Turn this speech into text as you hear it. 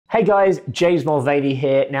Hey guys, James Mulvaney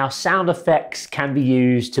here. Now, sound effects can be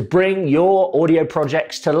used to bring your audio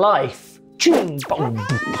projects to life.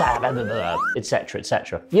 Etc,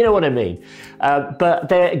 etc. You know what I mean. But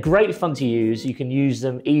they're great fun to use. You can use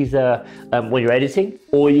them either when you're editing,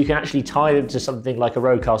 or you can actually tie them to something like a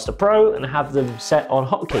Rodecaster Pro and have them set on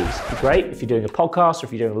hotkeys. It'd be great if you're doing a podcast or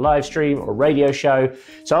if you're doing a live stream or a radio show.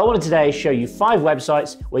 So I wanted today to show you 5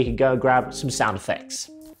 websites where you can go and grab some sound effects.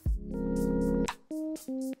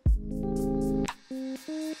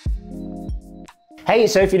 Hey,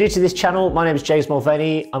 so if you're new to this channel, my name is James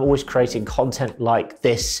Mulvaney. I'm always creating content like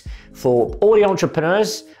this for audio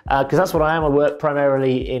entrepreneurs, because that's what I am. I work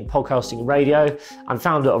primarily in podcasting and radio. I'm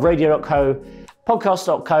founder of radio.co,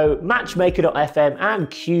 podcast.co, matchmaker.fm, and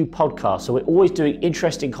Q Podcast. So we're always doing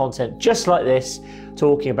interesting content just like this,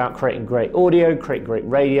 talking about creating great audio, creating great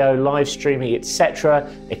radio, live streaming,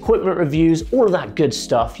 etc., equipment reviews, all of that good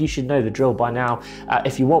stuff. You should know the drill by now.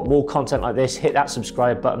 If you want more content like this, hit that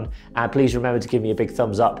subscribe button, and please remember to give me a big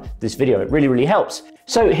thumbs up this video. It really, really helps.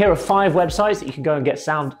 So here are 5 websites that you can go and get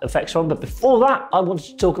sound effects from. But before that, I wanted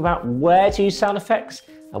to talk about where to use sound effects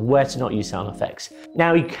and where to not use sound effects.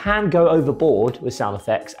 Now, you can go overboard with sound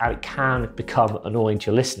effects and it can become annoying to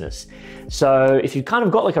your listeners. So if you've kind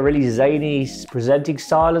of got like a really zany presenting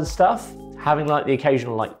style and stuff, having like the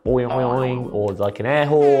occasional like boing boing or like an air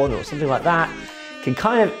horn or something like that can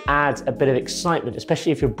kind of add a bit of excitement,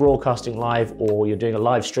 especially if you're broadcasting live or you're doing a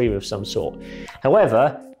live stream of some sort.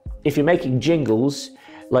 However, if you're making jingles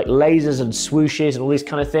like lasers and swooshes and all these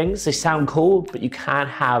kind of things, they sound cool, but you can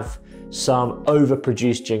have some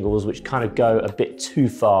overproduced jingles which kind of go a bit too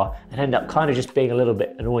far and end up kind of just being a little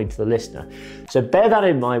bit annoying to the listener. So bear that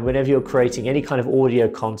in mind whenever you're creating any kind of audio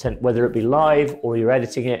content, whether it be live or you're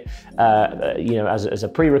editing it as a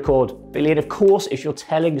pre-record. And of course, if you're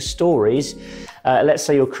telling stories, let's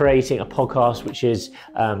say you're creating a podcast which is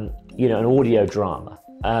an audio drama.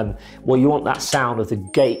 Well, you want that sound of the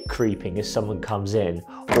gate creeping as someone comes in,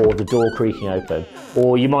 or the door creaking open,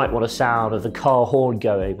 or you might want a sound of the car horn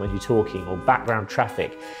going when you're talking, or background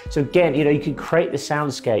traffic. So again, you can create the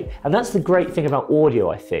soundscape, and that's the great thing about audio,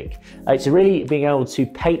 I think. It's really being able to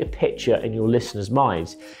paint a picture in your listeners'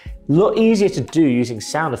 minds. A lot easier to do using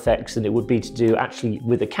sound effects than it would be to do actually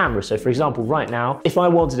with a camera. So for example, right now, if I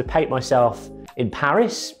wanted to paint myself in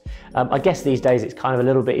Paris, I guess these days it's kind of a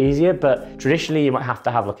little bit easier, but traditionally you might have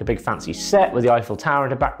to have like a big fancy set with the Eiffel Tower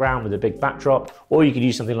in the background with a big backdrop, or you could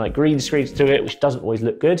use something like green screens to it, which doesn't always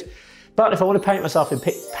look good. But if I want to paint myself in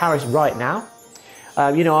Paris right now,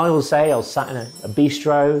 I will say I was sat in a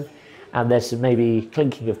bistro and there's some maybe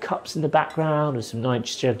clinking of cups in the background and some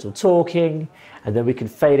nice gentle talking, and then we can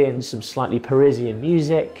fade in some slightly Parisian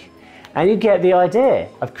music, and you get the idea.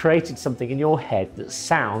 I've created something in your head that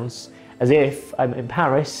sounds as if I'm in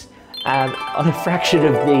Paris, and on a fraction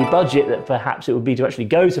of the budget that perhaps it would be to actually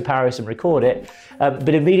go to Paris and record it, but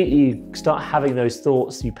immediately you start having those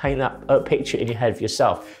thoughts, you paint that picture in your head for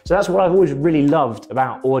yourself. So that's what I've always really loved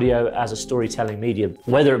about audio as a storytelling medium,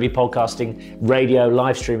 whether it be podcasting, radio,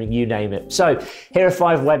 live streaming, you name it. So here are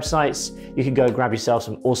 5 websites you can go grab yourself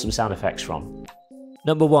some awesome sound effects from.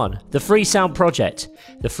 Number 1, the Free Sound Project.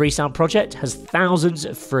 The Free Sound Project has thousands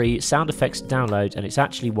of free sound effects to download, and it's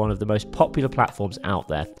actually one of the most popular platforms out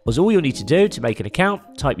there. Was all you'll need to do to make an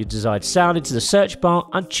account, type your desired sound into the search bar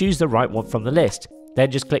and choose the right one from the list. Then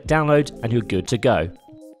just click download and you're good to go.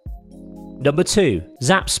 Number 2,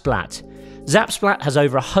 Zapsplat. Zapsplat has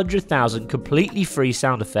over 100,000 completely free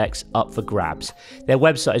sound effects up for grabs. Their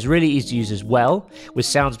website is really easy to use as well, with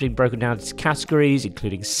sounds being broken down into categories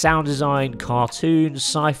including sound design, cartoons,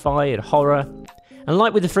 sci-fi and horror. And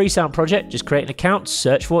like with the Free Sound Project, just create an account,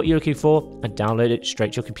 search for what you're looking for and download it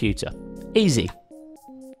straight to your computer. Easy.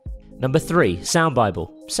 Number 3, Sound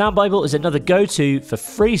Bible. Sound Bible is another go-to for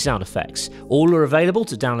free sound effects. All are available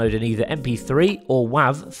to download in either MP3 or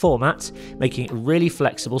WAV format, making it a really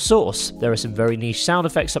flexible source. There are some very niche sound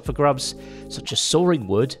effects up for grabs, such as soaring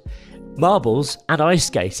wood, marbles, and ice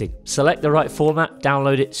skating. Select the right format,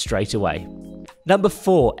 download it straight away. Number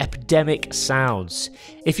 4, Epidemic Sounds.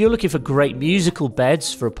 If you're looking for great musical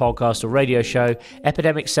beds for a podcast or radio show,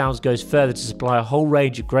 Epidemic Sounds goes further to supply a whole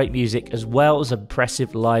range of great music as well as an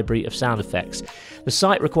impressive library of sound effects. The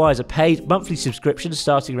site requires a paid monthly subscription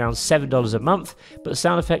starting around $7 a month, but the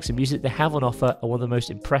sound effects and music they have on offer are one of the most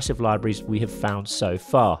impressive libraries we have found so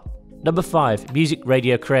far. Number 5, music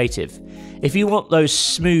radio creative. If you want those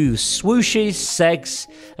smooth swooshes, segs,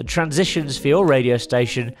 and transitions for your radio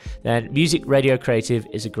station, then music radio creative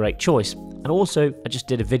is a great choice. And also, I just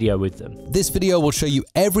did a video with them. This video will show you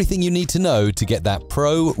everything you need to know to get that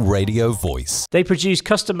pro radio voice. They produce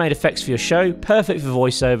custom-made effects for your show, perfect for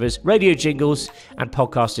voiceovers, radio jingles, and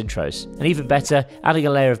podcast intros. And even better, adding a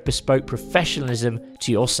layer of bespoke professionalism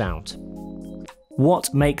to your sound.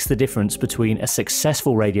 What makes the difference between a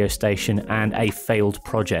successful radio station and a failed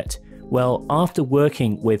project? Well, after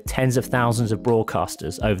working with tens of thousands of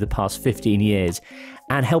broadcasters over the past 15 years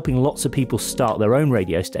and helping lots of people start their own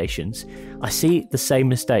radio stations, I see the same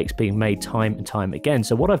mistakes being made time and time again.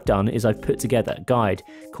 So what I've done is I've put together a guide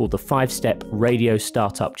called the 5-Step Radio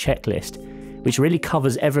Startup Checklist, which really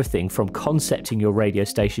covers everything from concepting your radio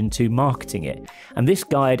station to marketing it. And this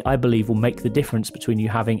guide, I believe, will make the difference between you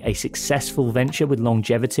having a successful venture with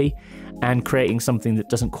longevity and creating something that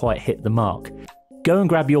doesn't quite hit the mark. Go and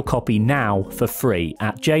grab your copy now for free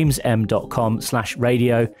at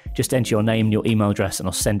jamesm.com/radio. Just enter your name and your email address and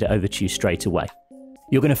I'll send it over to you straight away.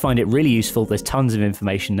 You're going to find it really useful. There's tons of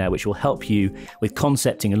information there which will help you with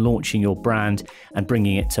concepting and launching your brand and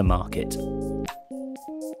bringing it to market.